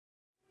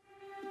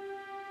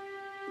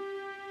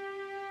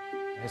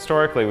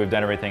Historically, we've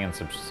done everything in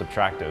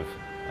subtractive.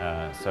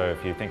 So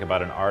if you think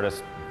about an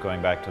artist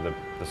going back to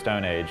the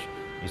Stone Age,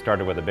 you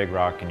started with a big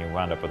rock and you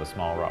wound up with a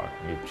small rock.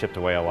 You chipped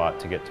away a lot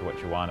to get to what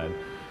you wanted.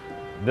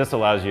 This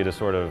allows you to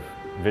sort of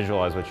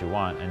visualize what you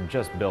want and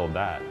just build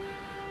that.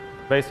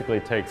 Basically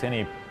takes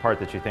any part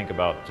that you think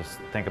about, just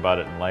think about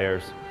it in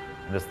layers.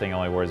 And this thing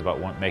only worries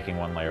about making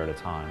one layer at a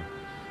time.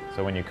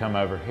 So when you come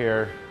over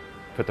here,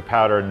 put the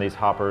powder in these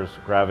hoppers,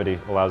 gravity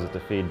allows it to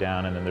feed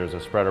down, and then there's a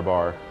spreader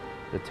bar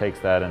that takes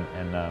that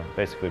and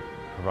basically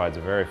provides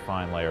a very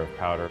fine layer of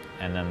powder.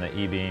 And then the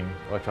E-beam,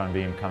 electron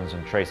beam, comes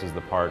and traces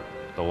the part,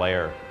 the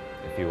layer,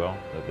 if you will,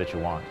 that you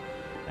want.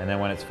 And then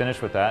when it's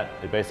finished with that,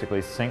 it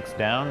basically sinks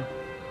down,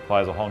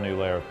 applies a whole new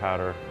layer of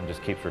powder, and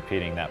just keeps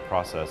repeating that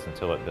process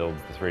until it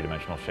builds the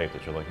three-dimensional shape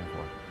that you're looking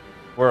for.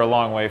 We're a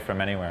long way from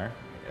anywhere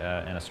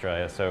in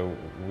Australia, so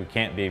we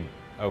can't be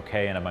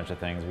okay in a bunch of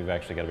things. We've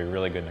actually got to be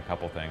really good in a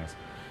couple things.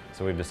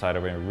 So we've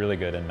decided we're going to be really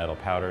good in metal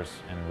powders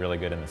and really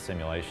good in the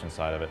simulation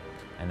side of it.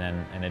 And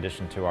then in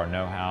addition to our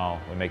know-how,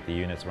 we make the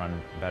units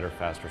run better,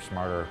 faster,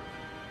 smarter.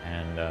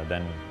 And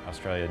then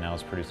Australia now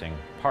is producing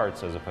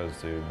parts as opposed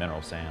to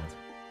mineral sands.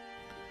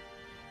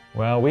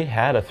 Well, we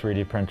had a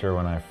 3D printer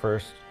when I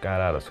first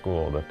got out of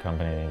school, the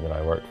company that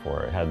I worked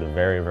for. It had the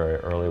very, very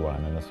early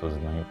one, and this was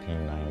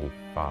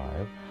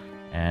 1995.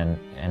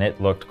 And it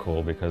looked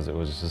cool because it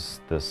was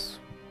just this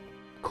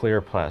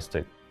clear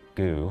plastic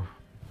goo.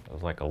 It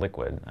was like a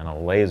liquid, and a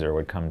laser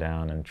would come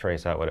down and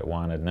trace out what it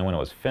wanted. And then when it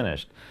was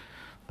finished,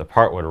 the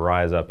part would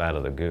rise up out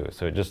of the goo.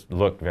 So it just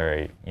looked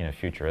very,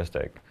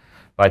 futuristic.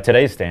 By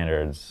today's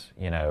standards,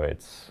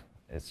 it's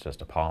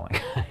just appalling.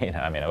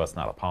 I mean, it's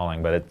not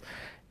appalling, but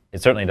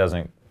it certainly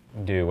doesn't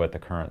do what the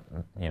current,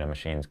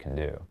 machines can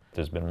do.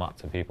 There's been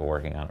lots of people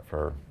working on it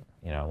for,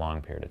 a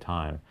long period of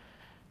time.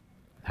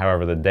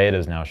 However, the data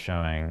is now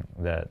showing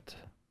that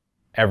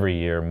every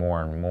year,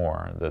 more and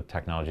more, the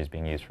technology is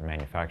being used for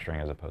manufacturing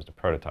as opposed to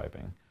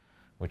prototyping,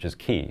 which is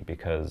key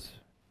because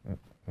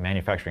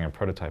manufacturing and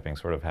prototyping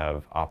sort of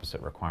have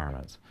opposite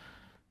requirements.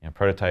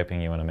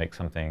 Prototyping, you want to make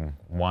something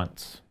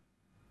once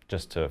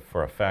just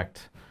for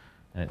effect,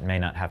 and it may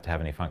not have to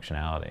have any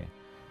functionality.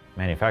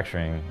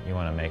 Manufacturing, you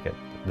want to make it,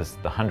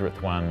 the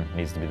 100th one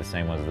needs to be the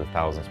same as the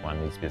 1000th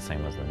one, needs to be the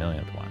same as the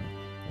 1,000,000th one.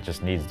 It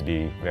just needs to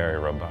be very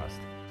robust.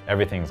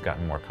 Everything's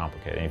gotten more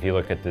complicated. And if you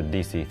look at the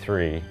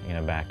DC-3,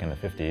 back in the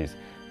 50s,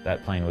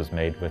 that plane was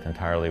made with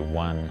entirely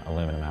one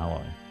aluminum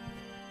alloy.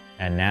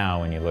 And now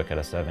when you look at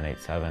a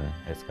 787,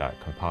 it's got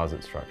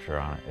composite structure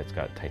on it, it's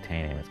got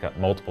titanium, it's got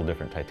multiple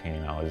different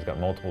titanium alloys, it's got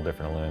multiple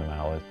different aluminum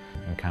alloys.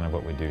 And kind of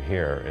what we do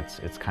here,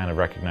 it's kind of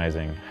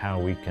recognizing how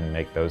we can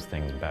make those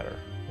things better.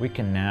 We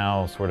can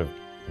now sort of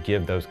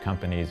give those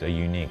companies a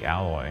unique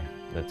alloy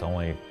that's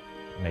only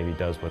maybe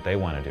does what they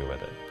want to do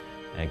with it.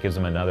 And it gives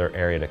them another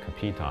area to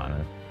compete on.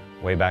 And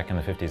way back in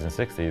the 50s and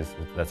 60s,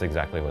 that's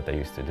exactly what they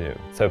used to do.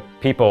 So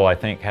people, I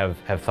think, have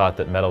thought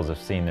that metals have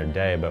seen their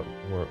day, but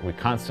we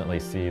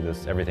constantly see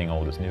this everything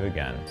old is new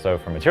again. So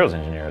for materials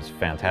engineers, it's a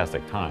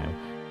fantastic time.